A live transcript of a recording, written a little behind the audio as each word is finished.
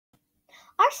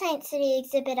Our Science City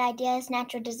exhibit idea is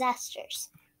natural disasters.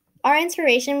 Our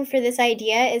inspiration for this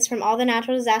idea is from all the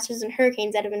natural disasters and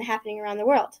hurricanes that have been happening around the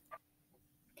world.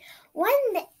 One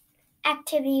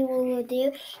activity we will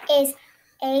do is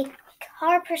a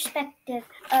car perspective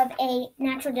of a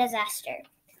natural disaster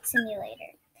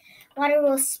simulator. Water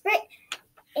will sprit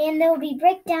and there will be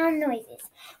breakdown noises.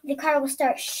 The car will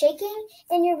start shaking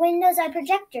and your windows are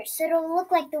projectors, so it'll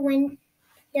look like the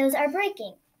windows are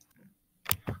breaking.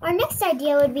 Our next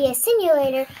idea would be a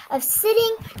simulator of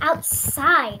sitting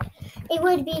outside. It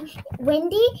would be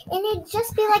windy and it'd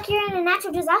just be like you're in a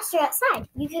natural disaster outside.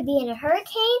 You could be in a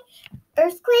hurricane,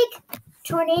 earthquake,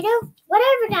 tornado,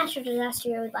 whatever natural disaster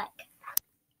you would like.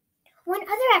 One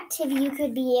other activity you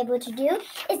could be able to do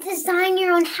is design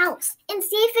your own house and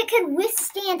see if it could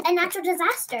withstand a natural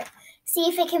disaster. See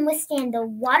if it can withstand the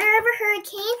water of a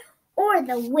hurricane or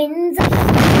the winds of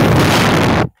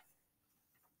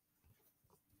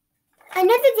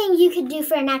Another thing you could do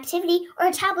for an activity or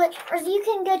a tablet, or you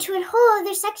can go to a whole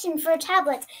other section for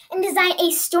tablets and design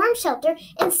a storm shelter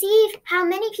and see how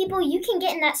many people you can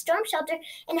get in that storm shelter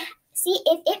and see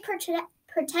if it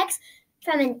protects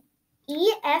from an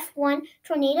EF1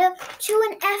 tornado to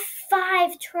an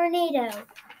F5 tornado.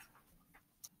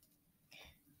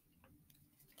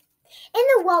 In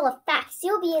the wall of facts,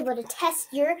 you'll be able to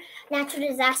test your natural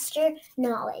disaster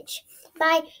knowledge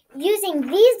by using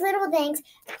these little things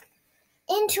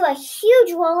into a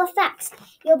huge wall of facts.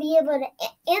 You'll be able to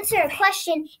answer a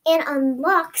question and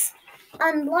unlock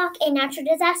a natural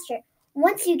disaster.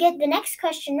 Once you get the next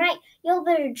question right, you'll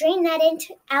be able to drain that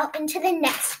out into the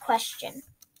next question.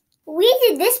 We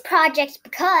did this project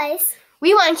because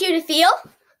we want you to feel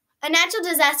a natural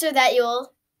disaster that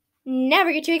you'll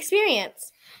never get to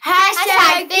experience.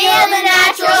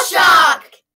 #FeelTheNaturalShock.